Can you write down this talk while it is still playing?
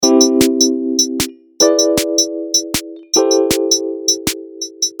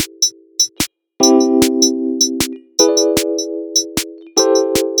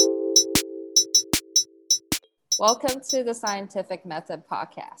Welcome to the Scientific Method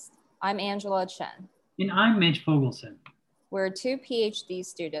Podcast. I'm Angela Chen. And I'm Mitch Fogelson. We're two PhD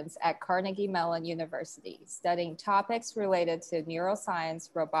students at Carnegie Mellon University studying topics related to neuroscience,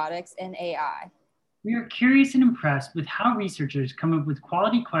 robotics, and AI. We are curious and impressed with how researchers come up with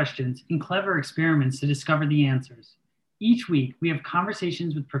quality questions and clever experiments to discover the answers. Each week, we have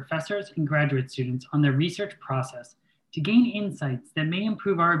conversations with professors and graduate students on their research process to gain insights that may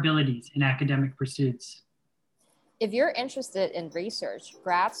improve our abilities in academic pursuits. If you're interested in research,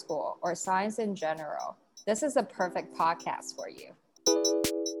 grad school, or science in general, this is a perfect podcast for you.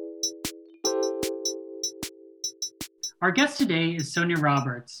 Our guest today is Sonia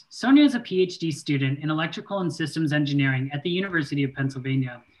Roberts. Sonia is a PhD student in electrical and systems engineering at the University of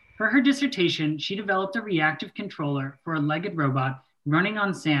Pennsylvania. For her dissertation, she developed a reactive controller for a legged robot running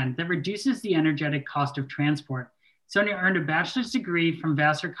on sand that reduces the energetic cost of transport. Sonia earned a bachelor's degree from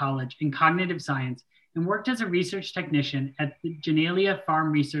Vassar College in cognitive science and worked as a research technician at the Genelia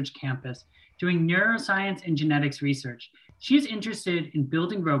Farm Research Campus, doing neuroscience and genetics research. She is interested in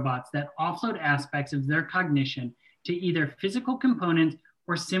building robots that offload aspects of their cognition to either physical components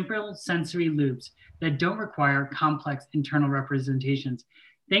or simple sensory loops that don't require complex internal representations.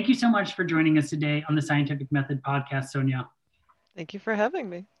 Thank you so much for joining us today on the Scientific Method Podcast, Sonia. Thank you for having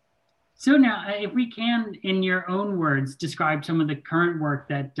me. Sonia, if we can, in your own words, describe some of the current work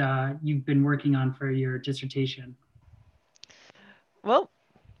that you've been working on for your dissertation. Well,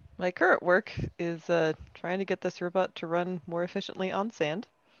 my current work is trying to get this robot to run more efficiently on sand.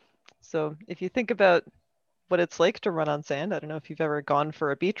 So if you think about what it's like to run on sand, I don't know if you've ever gone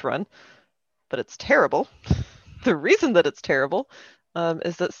for a beach run, but it's terrible. The reason that it's terrible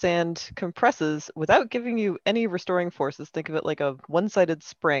is that sand compresses without giving you any restoring forces. Think of it like a one-sided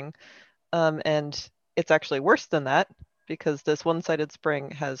spring. And it's actually worse than that because this one-sided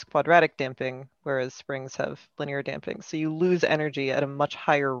spring has quadratic damping, whereas springs have linear damping. So you lose energy at a much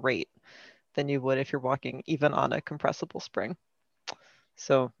higher rate than you would if you're walking even on a compressible spring.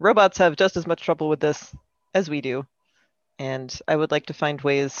 So robots have just as much trouble with this as we do. And I would like to find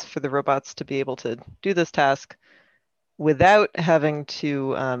ways for the robots to be able to do this task without having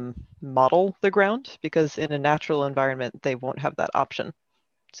to model the ground, because in a natural environment, they won't have that option.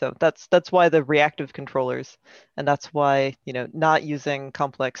 So that's why the reactive controllers, and that's why, not using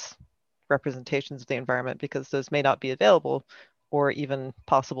complex representations of the environment, because those may not be available or even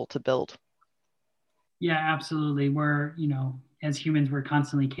possible to build. Yeah, absolutely. We're, as humans, we're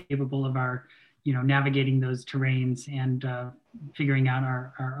constantly capable of our, navigating those terrains and figuring out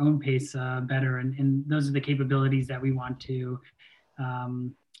our own pace better. And those are the capabilities that we want to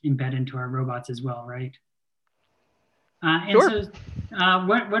embed into our robots as well, right? Sure. So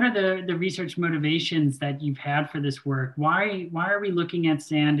what are the research motivations that you've had for this work? Why are we looking at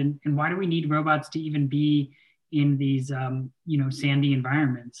sand, and why do we need robots to even be in these, sandy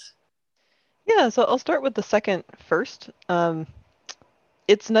environments? Yeah, so I'll start with the second first.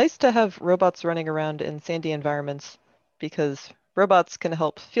 It's nice to have robots running around in sandy environments because robots can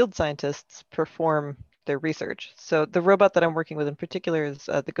help field scientists perform their research. So the robot that I'm working with in particular is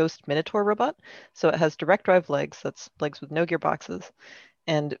the Ghost Minotaur robot. So it has direct drive legs, that's legs with no gearboxes.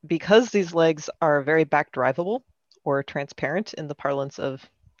 And because these legs are very back drivable or transparent in the parlance of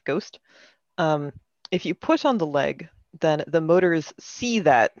Ghost, if you push on the leg, then the motors see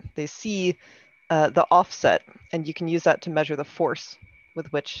that. They see the offset, and you can use that to measure the force with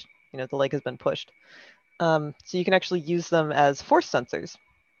which the leg has been pushed. So you can actually use them as force sensors,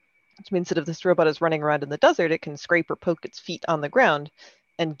 which means that if this robot is running around in the desert, it can scrape or poke its feet on the ground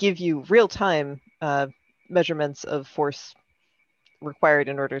and give you real-time measurements of force required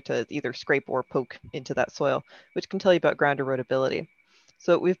in order to either scrape or poke into that soil, which can tell you about ground erodibility.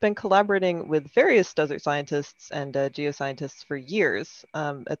 So we've been collaborating with various desert scientists and geoscientists for years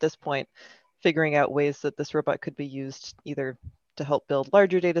at this point, figuring out ways that this robot could be used either to help build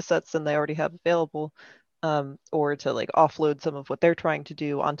larger data sets than they already have available, or to offload some of what they're trying to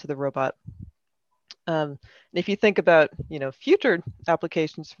do onto the robot. And if you think about, future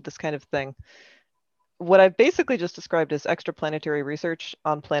applications for this kind of thing, what I've basically just described is extraplanetary research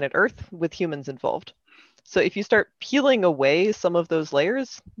on planet Earth with humans involved. So if you start peeling away some of those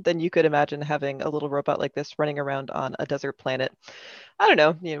layers, then you could imagine having a little robot like this running around on a desert planet. I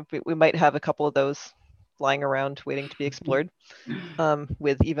don't know, we might have a couple of those lying around waiting to be explored,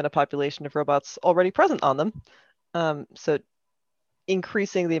 with even a population of robots already present on them. So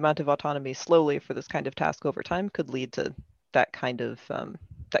increasing the amount of autonomy slowly for this kind of task over time could lead to that kind of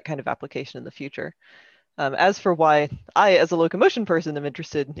application in the future. As for why I, as a locomotion person, am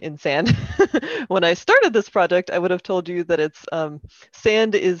interested in sand, when I started this project, I would have told you that it's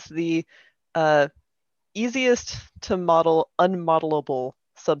sand is the easiest to model unmodelable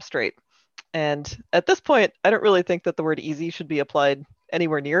substrate. And at this point, I don't really think that the word easy should be applied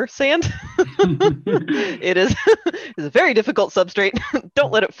anywhere near sand. It is a very difficult substrate.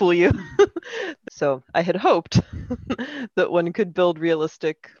 Don't let it fool you. So I had hoped that one could build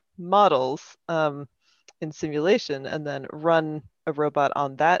realistic models in simulation and then run a robot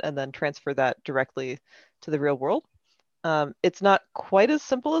on that and then transfer that directly to the real world. It's not quite as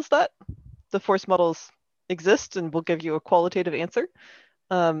simple as that. The force models exist and will give you a qualitative answer.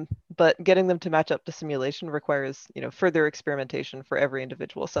 But getting them to match up to simulation requires, further experimentation for every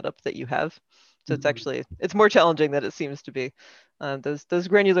individual setup that you have. So it's more challenging than it seems to be. Those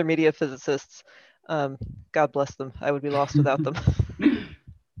granular media physicists, God bless them. I would be lost without them.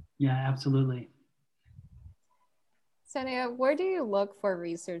 Yeah, absolutely. Sonia, where do you look for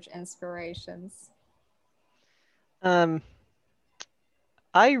research inspirations? I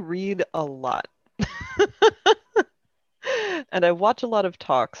read a lot. And I watch a lot of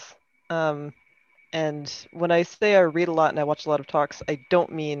talks. And when I say I read a lot and I watch a lot of talks, I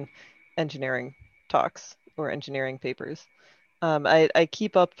don't mean engineering talks or engineering papers. I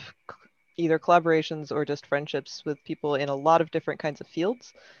keep up either collaborations or just friendships with people in a lot of different kinds of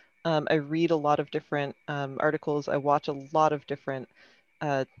fields. I read a lot of different articles. I watch a lot of different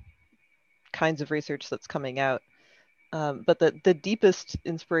kinds of research that's coming out. But the deepest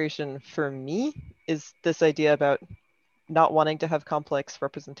inspiration for me is this idea about not wanting to have complex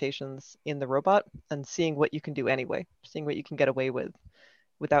representations in the robot and seeing what you can do anyway, seeing what you can get away with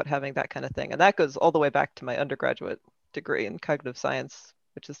without having that kind of thing. And that goes all the way back to my undergraduate degree in cognitive science,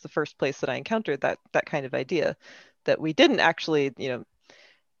 which is the first place that I encountered that kind of idea, that we didn't actually,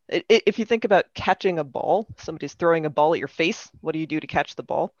 if you think about catching a ball, somebody's throwing a ball at your face, what do you do to catch the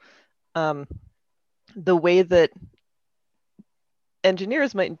ball? The way that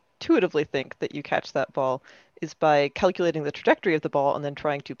engineers might intuitively think that you catch that ball is by calculating the trajectory of the ball and then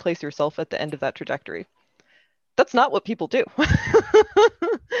trying to place yourself at the end of that trajectory. That's not what people do.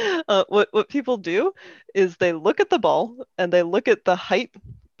 What people do is they look at the ball and they look at the height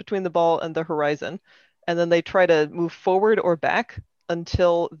between the ball and the horizon, and then they try to move forward or back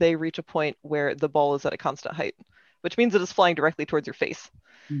until they reach a point where the ball is at a constant height, which means it is flying directly towards your face.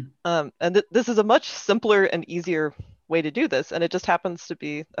 And this is a much simpler and easier way to do this, and it just happens to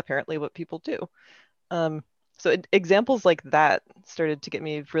be apparently what people do. So examples like that started to get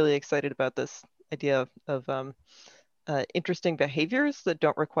me really excited about this idea of interesting behaviors that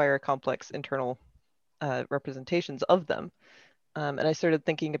don't require complex internal representations of them. And I started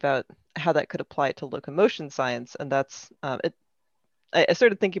thinking about how that could apply to locomotion science, and I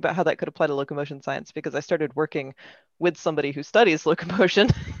started thinking about how that could apply to locomotion science because I started working with somebody who studies locomotion,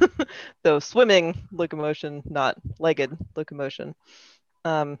 though swimming locomotion, not legged locomotion.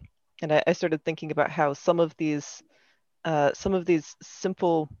 And I started thinking about how some of these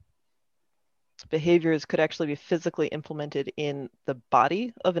simple behaviors could actually be physically implemented in the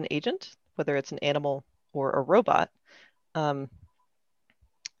body of an agent, whether it's an animal or a robot. And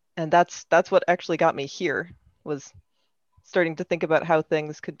that's what actually got me here, was starting to think about how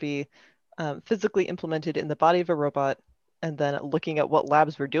things could be physically implemented in the body of a robot, and then looking at what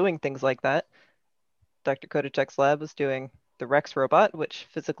labs were doing things like that. Dr. Kodachek's lab was doing the Rex robot, which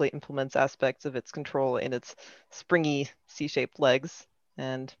physically implements aspects of its control in its springy C-shaped legs,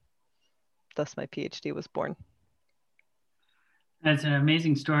 and thus my PhD was born. That's an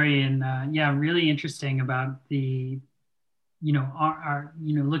amazing story, and yeah, really interesting about the, our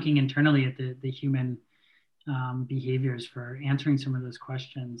looking internally at the human behaviors for answering some of those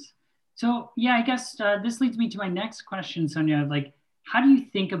questions. So yeah, I guess this leads me to my next question, Sonia. Like, how do you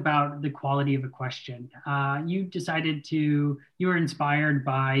think about the quality of a question? You were inspired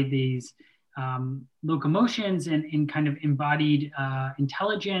by these locomotions and kind of embodied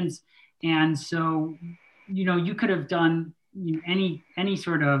intelligence. And so, you could have done any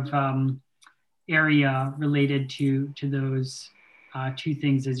sort of area related to those two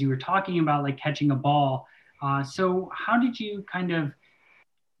things, as you were talking about, like catching a ball. So how did you kind of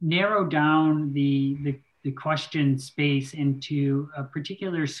narrow down the question space into a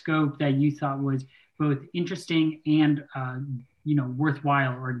particular scope that you thought was both interesting and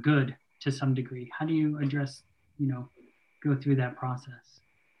worthwhile or good to some degree? How do you address, go through that process?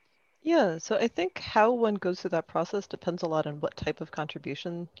 Yeah, so I think how one goes through that process depends a lot on what type of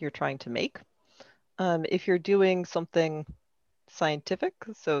contribution you're trying to make. If you're doing something scientific,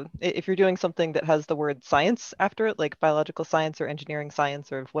 so if you're doing something that has the word science after it, like biological science or engineering science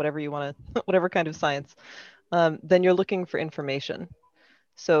or whatever you want to, whatever kind of science, then you're looking for information.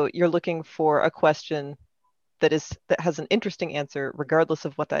 So you're looking for a question that has an interesting answer, regardless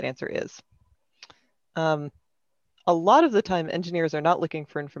of what that answer is. A lot of the time, engineers are not looking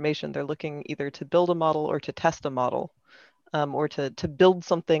for information. They're looking either to build a model or to test a model, or to build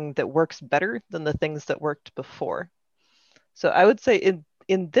something that works better than the things that worked before. So I would say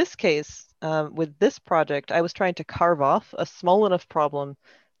in this case, with this project, I was trying to carve off a small enough problem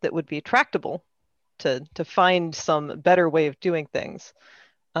that would be tractable to find some better way of doing things,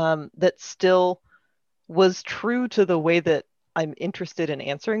 that still was true to the way that I'm interested in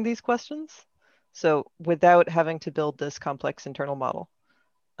answering these questions. So without having to build this complex internal model.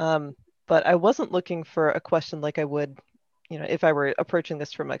 But I wasn't looking for a question like I would, if I were approaching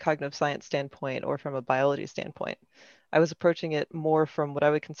this from a cognitive science standpoint or from a biology standpoint. I was approaching it more from what I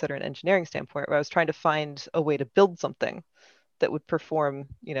would consider an engineering standpoint, where I was trying to find a way to build something that would perform,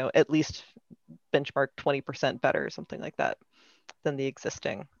 at least benchmark 20% better or something like that than the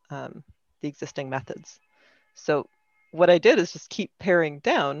existing methods. So what I did is just keep paring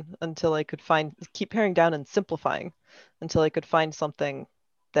down keep paring down and simplifying until I could find something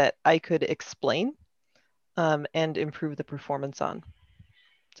that I could explain, and improve the performance on.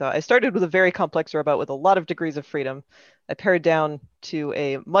 So I started with a very complex robot with a lot of degrees of freedom. I pared down to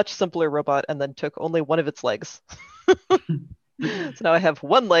a much simpler robot and then took only one of its legs. So now I have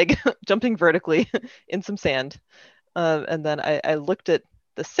one leg jumping vertically in some sand. And then I looked at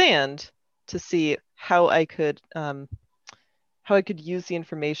the sand to see how I could use the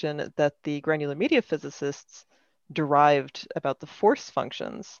information that the granular media physicists derived about the force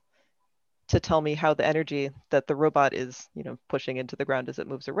functions to tell me how the energy that the robot is, pushing into the ground as it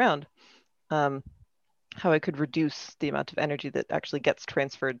moves around, how I could reduce the amount of energy that actually gets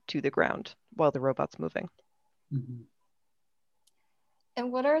transferred to the ground while the robot's moving. Mm-hmm.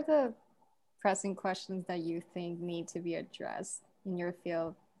 And what are the pressing questions that you think need to be addressed in your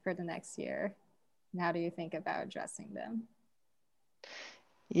field for the next year? And how do you think about addressing them?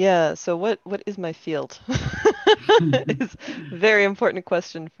 Yeah, so what is my field? Is a very important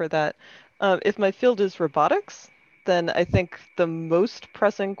question for that. If my field is robotics, then I think the most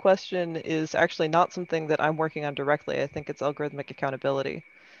pressing question is actually not something that I'm working on directly. I think it's algorithmic accountability.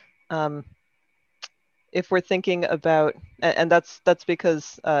 If we're thinking about, and that's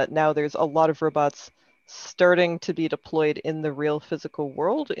because now there's a lot of robots starting to be deployed in the real physical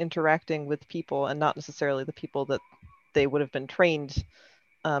world, interacting with people, and not necessarily the people that they would have been trained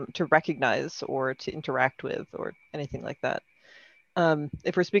to recognize or to interact with or anything like that.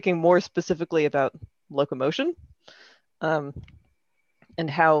 If we're speaking more specifically about locomotion, and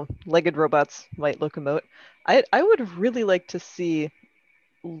how legged robots might locomote, I would really like to see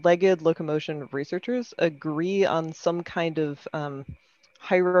legged locomotion researchers agree on some kind of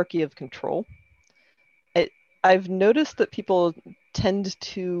hierarchy of control. I've noticed that people tend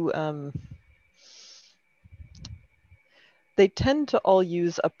to they tend to all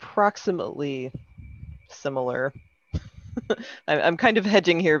use approximately similar. I'm kind of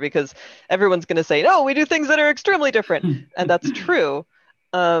hedging here because everyone's going to say, no, we do things that are extremely different. And that's true.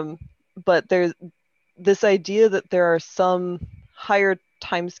 But there's this idea that there are some higher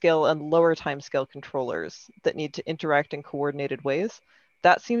timescale and lower timescale controllers that need to interact in coordinated ways.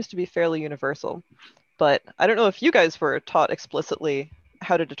 That seems to be fairly universal. But I don't know if you guys were taught explicitly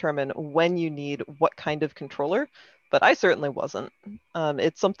how to determine when you need what kind of controller, but I certainly wasn't.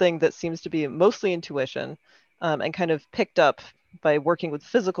 It's something that seems to be mostly intuition, and kind of picked up by working with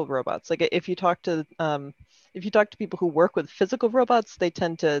physical robots. Like if you talk to people who work with physical robots, they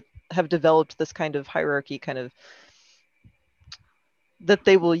tend to have developed this kind of hierarchy, kind of that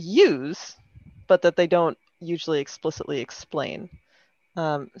they will use, but that they don't usually explicitly explain.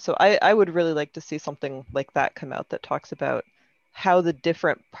 So I would really like to see something like that come out that talks about how the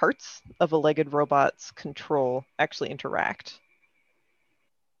different parts of a legged robot's control actually interact.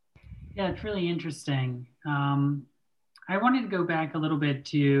 Yeah, it's really interesting. I wanted to go back a little bit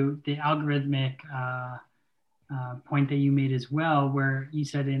to the algorithmic point that you made as well, where you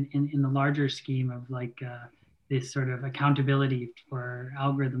said in the larger scheme of like this sort of accountability for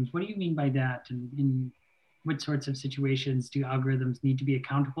algorithms. What do you mean by that? And in what sorts of situations do algorithms need to be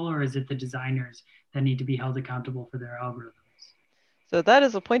accountable, or is it the designers that need to be held accountable for their algorithms? So that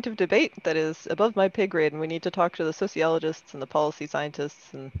is a point of debate that is above my pay grade, and we need to talk to the sociologists and the policy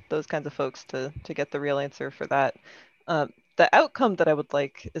scientists and those kinds of folks to get the real answer for that. The outcome that I would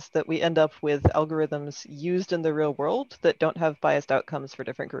like is that we end up with algorithms used in the real world that don't have biased outcomes for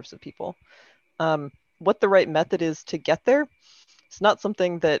different groups of people. What the right method is to get there, it's not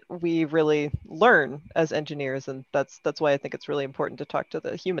something that we really learn as engineers, and that's why I think it's really important to talk to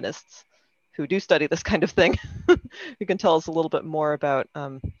the humanists who do study this kind of thing, who can tell us a little bit more about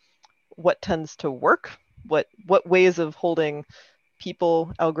what tends to work, what ways of holding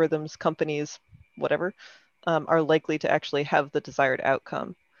people, algorithms, companies, whatever, are likely to actually have the desired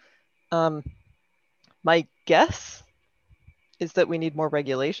outcome. My guess is that we need more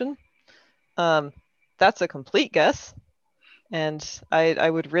regulation. That's a complete guess. And I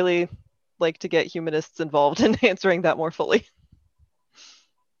would really like to get humanists involved in answering that more fully.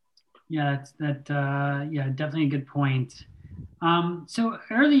 Yeah, yeah, definitely a good point. So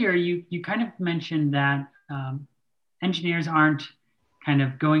earlier you kind of mentioned that engineers aren't kind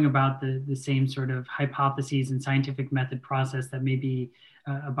of going about the same sort of hypotheses and scientific method process that maybe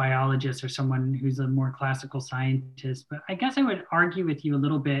a biologist or someone who's a more classical scientist. But I guess I would argue with you a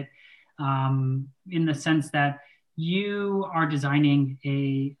little bit in the sense that you are designing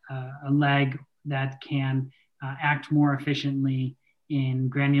a leg that can act more efficiently in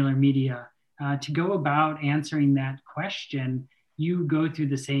granular media. To go about answering that question, you go through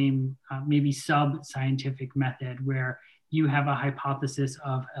the same maybe sub-scientific method where you have a hypothesis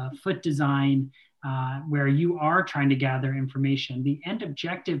of a foot design where you are trying to gather information. The end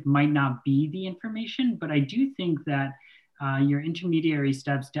objective might not be the information, but I do think that your intermediary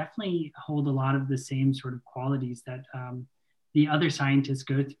steps definitely hold a lot of the same sort of qualities that the other scientists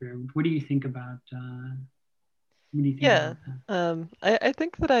go through. What do you think about Yeah, that? I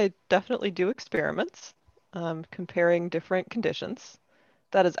think that I definitely do experiments comparing different conditions.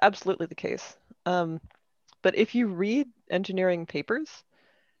 That is absolutely the case. But if you read engineering papers,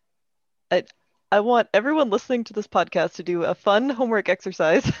 I, I want everyone listening to this podcast to do a fun homework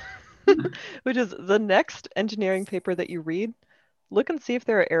exercise, which is the next engineering paper that you read, look and see if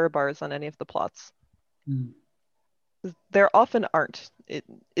there are error bars on any of the plots. Mm. There often aren't.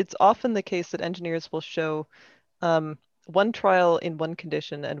 It's often the case that engineers will show one trial in one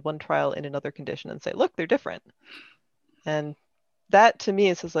condition and one trial in another condition and say, look, they're different. And that to me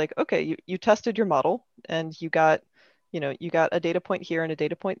is like, okay, you tested your model and you got a data point here and a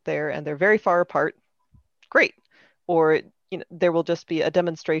data point there, and they're very far apart. Great. Or there will just be a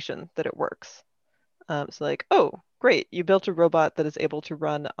demonstration that it works. So like, oh, great, you built a robot that is able to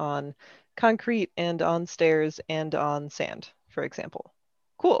run on concrete and on stairs and on sand, for example.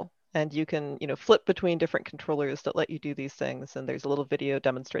 Cool. And you can, flip between different controllers that let you do these things. And there's a little video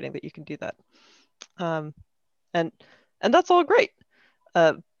demonstrating that you can do that. Um, and that's all great.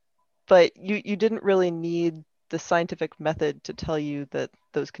 But you didn't really need the scientific method to tell you that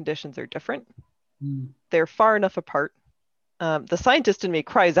those conditions are different. Mm. They're far enough apart. The scientist in me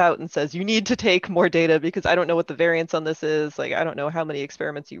cries out and says, you need to take more data because I don't know what the variance on this is. Like, I don't know how many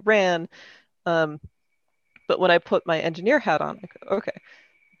experiments you ran. But when I put my engineer hat on, like, okay,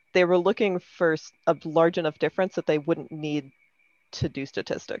 they were looking for a large enough difference that they wouldn't need to do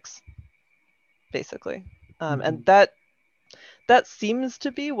statistics, basically. And that seems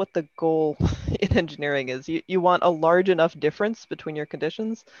to be what the goal in engineering is. You want a large enough difference between your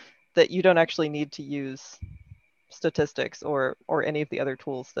conditions that you don't actually need to use statistics or any of the other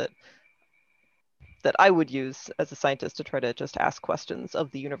tools that I would use as a scientist to try to just ask questions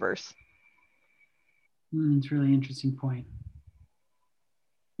of the universe. It's a really interesting point.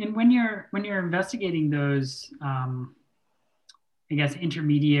 And when you're investigating those, I guess,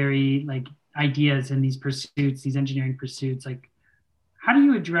 intermediary like ideas and these pursuits, these engineering pursuits, like how do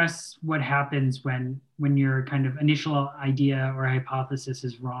you address what happens when your kind of initial idea or hypothesis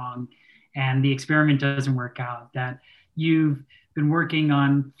is wrong and the experiment doesn't work out, that you've been working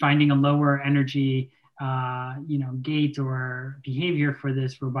on finding a lower energy gait or behavior for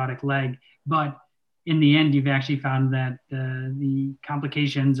this robotic leg, but in the end you've actually found that the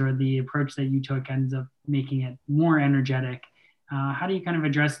complications or the approach that you took ends up making it more energetic. How do you kind of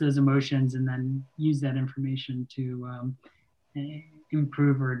address those emotions and then use that information to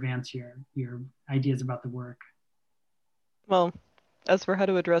improve or advance your ideas about the work? Well, as for how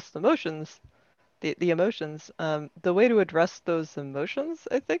to address the emotions, the emotions, the way to address those emotions,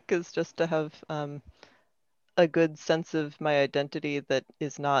 I think, is just to have a good sense of my identity that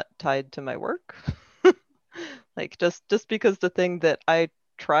is not tied to my work. Like just because the thing that I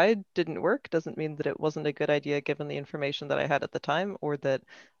tried didn't work doesn't mean that it wasn't a good idea given the information that I had at the time, or that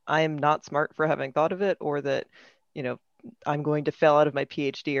I am not smart for having thought of it, or that, I'm going to fail out of my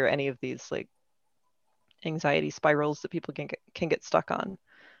PhD, or any of these like anxiety spirals that people can get stuck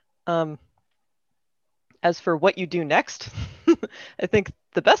on. As for what you do next, I think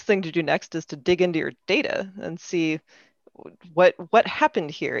the best thing to do next is to dig into your data and see what happened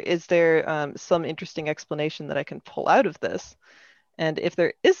here. Is there some interesting explanation that I can pull out of this? And if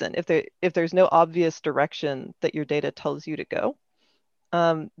there isn't, if there's no obvious direction that your data tells you to go,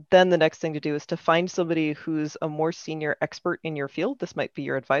 then the next thing to do is to find somebody who's a more senior expert in your field. This might be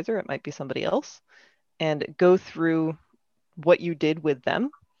your advisor, it might be somebody else, and go through what you did with them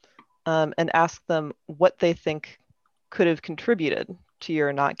and ask them what they think could have contributed to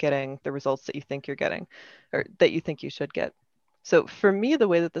your not getting the results that you think you're getting or that you think you should get. So for me, the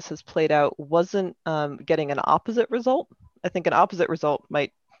way that this has played out wasn't getting an opposite result. I think an opposite result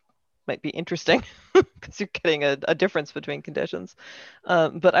might be interesting because you're getting a difference between conditions.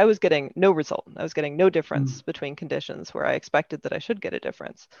 But I was getting no result. I was getting no difference between conditions where I expected that I should get a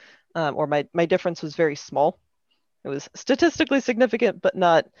difference. Or my difference was very small. It was statistically significant, but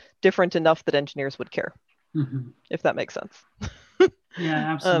not different enough that engineers would care, if that makes sense.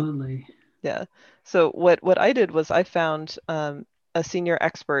 Yeah, absolutely. Yeah. So what I did was I found a senior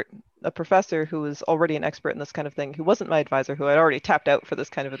expert, a professor who was already an expert in this kind of thing, who wasn't my advisor, who I'd already tapped out for this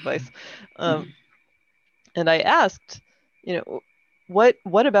kind of advice. And I asked, what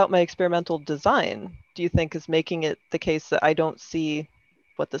about my experimental design do you think is making it the case that I don't see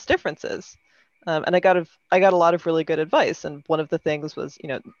what this difference is? And I got a lot of really good advice. And one of the things was,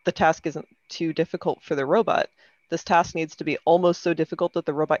 the task isn't too difficult for the robot. This task needs to be almost so difficult that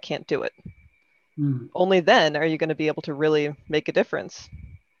the robot can't do it. Only then are you going to be able to really make a difference.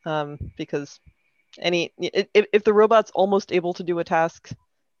 Because if the robot's almost able to do a task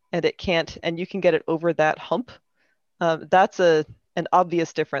and it can't, and you can get it over that hump, that's an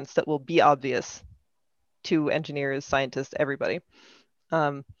obvious difference that will be obvious to engineers, scientists, everybody.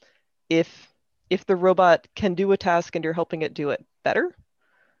 If the robot can do a task and you're helping it do it better,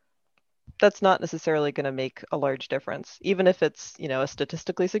 that's not necessarily going to make a large difference. Even if it's, a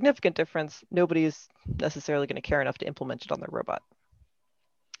statistically significant difference, nobody's necessarily going to care enough to implement it on their robot.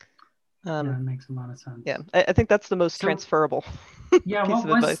 Yeah, that makes a lot of sense. Yeah, I think that's the most transferable yeah, piece of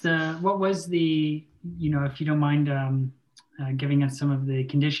advice. What was the, if you don't mind giving us some of the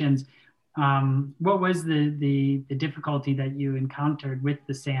conditions, what was the difficulty that you encountered with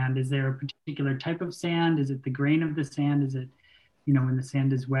the sand? Is there a particular type of sand? Is it the grain of the sand? Is it, when the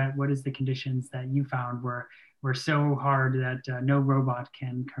sand is wet? What is the conditions that you found were so hard that no robot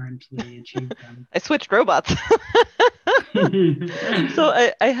can currently achieve them? I switched robots.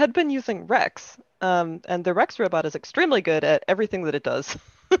 So I had been using Rex, and the Rex robot is extremely good at everything that it does.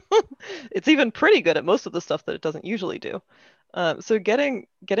 It's even pretty good at most of the stuff that it doesn't usually do. So getting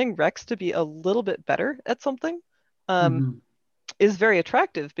Rex to be a little bit better at something is very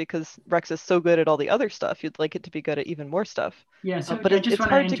attractive because Rex is so good at all the other stuff. You'd like it to be good at even more stuff. Yeah, so but it's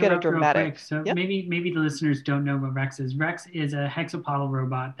hard to get a dramatic. So maybe the listeners don't know what Rex is. Rex is a hexapodal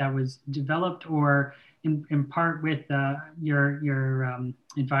robot that was developed or in part with your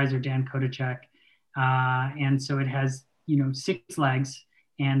advisor Dan Kodachek, and so it has 6 legs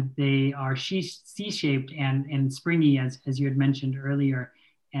and they are C-shaped and springy as you had mentioned earlier,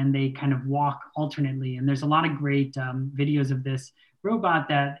 and they kind of walk alternately. And there's a lot of great videos of this robot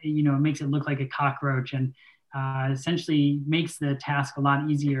that makes it look like a cockroach and essentially makes the task a lot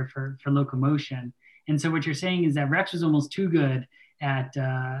easier for locomotion. And so what you're saying is that Rex was almost too good at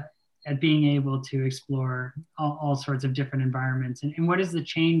being able to explore all sorts of different environments. And what is the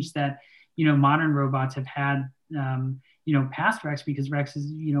change that modern robots have had past Rex, because Rex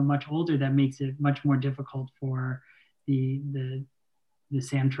is much older, that makes it much more difficult for the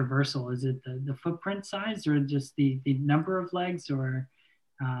sand traversal? Is it the footprint size or just the number of legs, or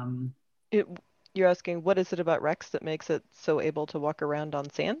you're asking what is it about Rex that makes it so able to walk around on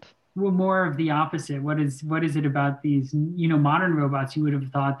sand? Well, more of the opposite. What is it about these modern robots? You would have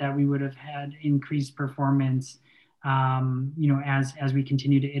thought that we would have had increased performance as we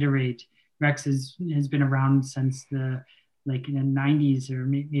continue to iterate. Rex has been around since the 90s or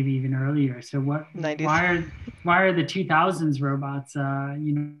maybe even earlier. So 90s. why are the 2000s robots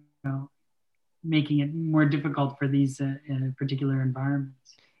making it more difficult for these particular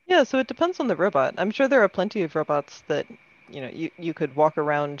environments? Yeah, so it depends on the robot. I'm sure there are plenty of robots that you could walk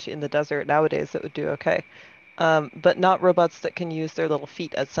around in the desert nowadays that would do okay, but not robots that can use their little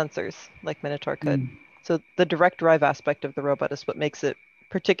feet as sensors like Minotaur could. So the direct drive aspect of the robot is what makes it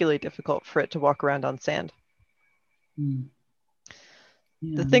particularly difficult for it to walk around on sand. Yeah,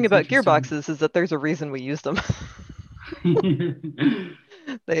 the thing about gearboxes is that there's a reason we use them.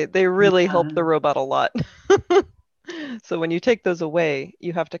 They really help the robot a lot. So when you take those away,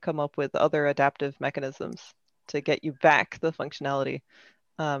 you have to come up with other adaptive mechanisms to get you back the functionality.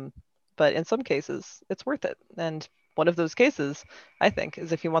 But in some cases, it's worth it. And one of those cases, I think,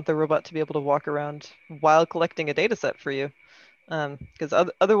 is if you want the robot to be able to walk around while collecting a data set for you. Because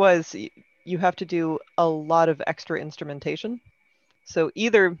otherwise, you have to do a lot of extra instrumentation. So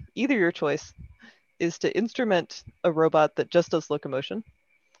either your choice is to instrument a robot that just does locomotion,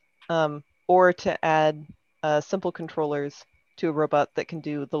 or to add simple controllers to a robot that can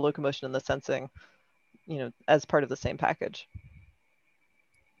do the locomotion and the sensing, as part of the same package.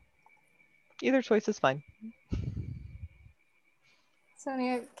 Either choice is fine.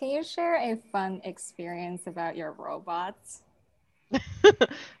 Sonia, can you share a fun experience about your robots?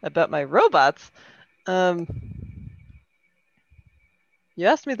 About my robots. You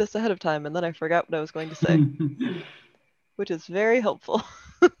asked me this ahead of time, and then I forgot what I was going to say, which is very helpful.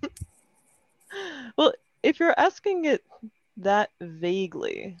 Well, if you're asking it that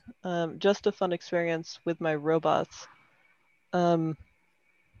vaguely, just a fun experience with my robots,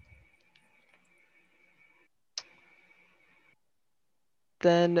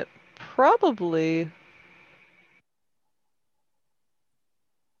 then probably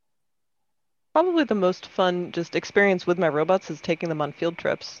the most fun just experience with my robots is taking them on field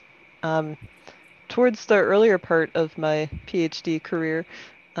trips. Towards the earlier part of my PhD career,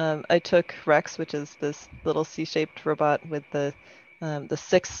 I took Rex, which is this little C-shaped robot with the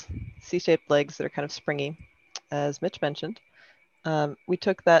 6 C-shaped legs that are kind of springy, as Mitch mentioned. We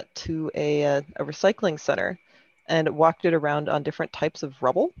took that to a recycling center and walked it around on different types of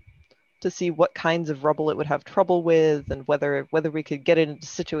rubble to see what kinds of rubble it would have trouble with and whether we could get it into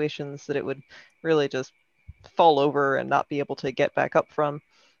situations that it would really just fall over and not be able to get back up from.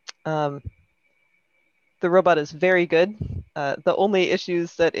 The robot is very good. The only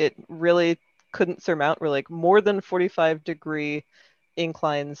issues that it really couldn't surmount were like more than 45-degree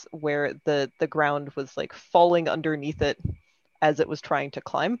inclines where the ground was like falling underneath it as it was trying to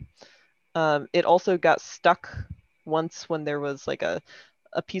climb. It also got stuck once when there was like a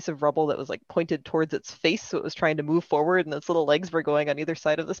piece of rubble that was like pointed towards its face, so it was trying to move forward, and its little legs were going on either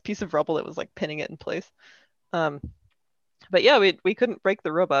side of this piece of rubble that was like pinning it in place. But yeah, we couldn't break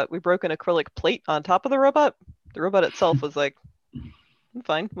the robot. We broke an acrylic plate on top of the robot. The robot itself was like, I'm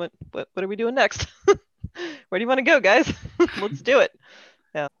fine. What are we doing next? Where do you want to go, guys? Let's do it.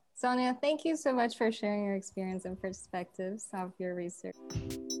 Yeah. Sonia, thank you so much for sharing your experience and perspectives of your research.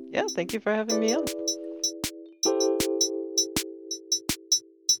 Yeah, thank you for having me on.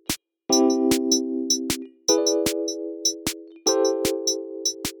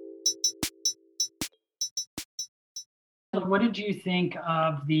 What did you think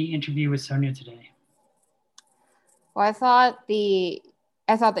of the interview with Sonia today? Well, I thought the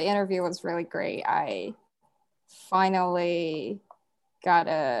interview was really great. I finally got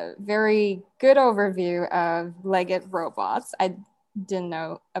a very good overview of legged robots. I didn't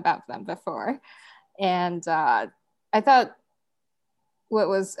know about them before. And I thought what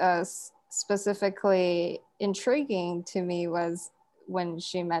was specifically intriguing to me was when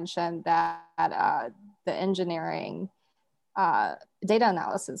she mentioned that the engineering data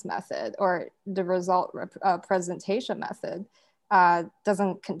analysis method or the result presentation method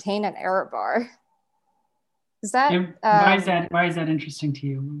doesn't contain an error bar. Is that why is that interesting to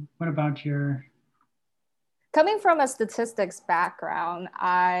you? What about your coming from a statistics background?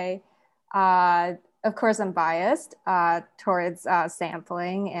 I of course I'm biased towards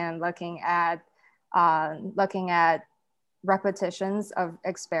sampling and looking at repetitions of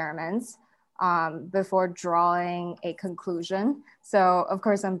experiments before drawing a conclusion. So of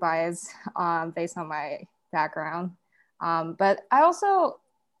course I'm biased based on my background. But I also,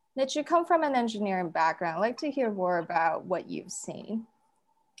 Mitch, you come from an engineering background. I'd like to hear more about what you've seen.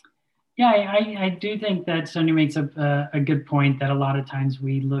 Yeah, I do think that Sonia makes a good point that a lot of times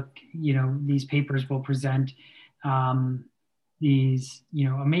we look, these papers will present these,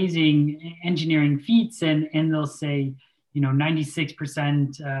 amazing engineering feats and they'll say,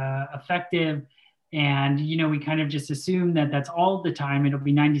 96% effective. And, we kind of just assume that that's all the time. It'll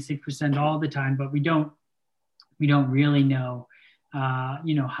be 96% all the time, but we don't really know,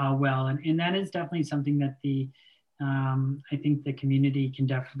 how well. And that is definitely something that I think the community can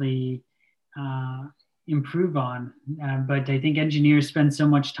definitely improve on. But I think engineers spend so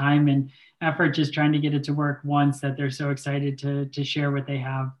much time and effort just trying to get it to work once that they're so excited to share what they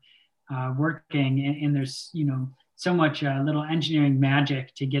have working. And there's, so much little engineering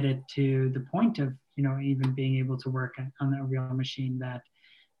magic to get it to the point of, even being able to work on a real machine that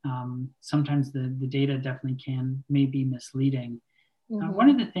sometimes the data definitely may be misleading. Mm-hmm. One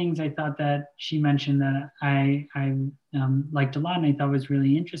of the things I thought that she mentioned that I liked a lot and I thought was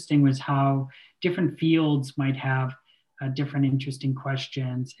really interesting was how different fields might have different interesting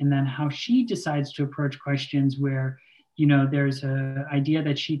questions, and then how she decides to approach questions where, there's an idea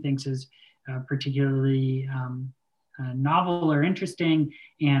that she thinks is particularly novel or interesting,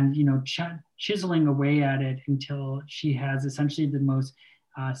 and, chiseling away at it until she has essentially the most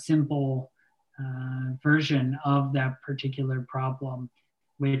simple version of that particular problem,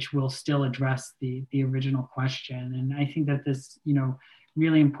 which will still address the original question. And I think that this,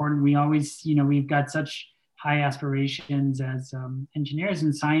 really important. We always, we've got such high aspirations as engineers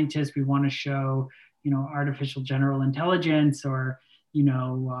and scientists. We want to show, artificial general intelligence, or,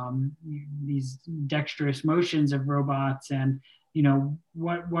 these dexterous motions of robots, and,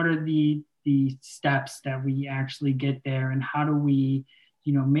 what are the steps that we actually get there, and how do we,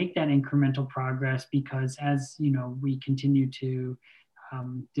 make that incremental progress? Because as, we continue to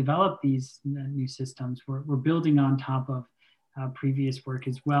develop these new systems, we're building on top of previous work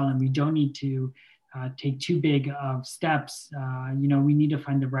as well, and we don't need to take too big of steps. We need to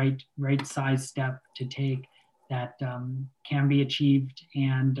find the right size step to take that can be achieved,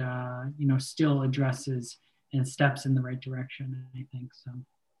 and still addresses and steps in the right direction, I think. So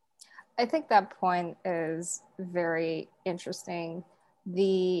I think that point is very interesting.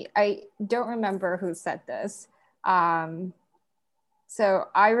 I don't remember who said this. So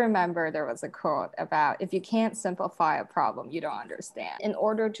I remember there was a quote about, if you can't simplify a problem, you don't understand. In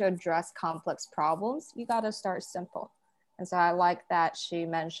order to address complex problems, you got to start simple. And so I like that she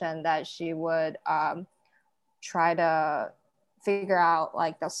mentioned that she would try to figure out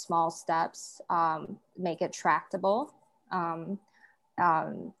like the small steps, make it tractable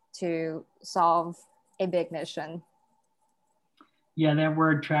to solve a big mission. Yeah, that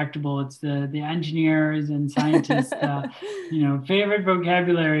word tractable, it's the engineers and scientists, favorite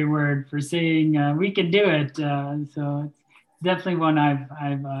vocabulary word for saying we can do it. So it's definitely one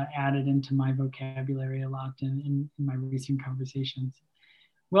I've added into my vocabulary a lot in my recent conversations.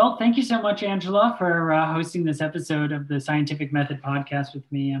 Well, thank you so much, Angela, for hosting this episode of the Scientific Method podcast with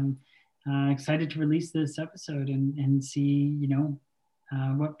me. I'm excited to release this episode and see,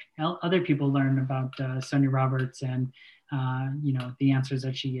 what other people learn about Sonia Roberts and the answers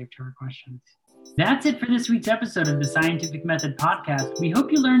that she gave to her questions. That's it for this week's episode of the Scientific Method podcast. We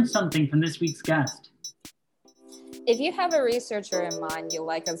hope you learned something from this week's guest. If you have a researcher in mind you'd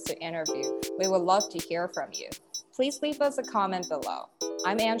like us to interview, we would love to hear from you. Please leave us a comment below.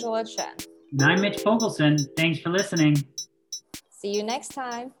 I'm Angela Chen. And I'm Mitch Fogelson. Thanks for listening. See you next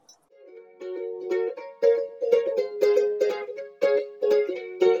time.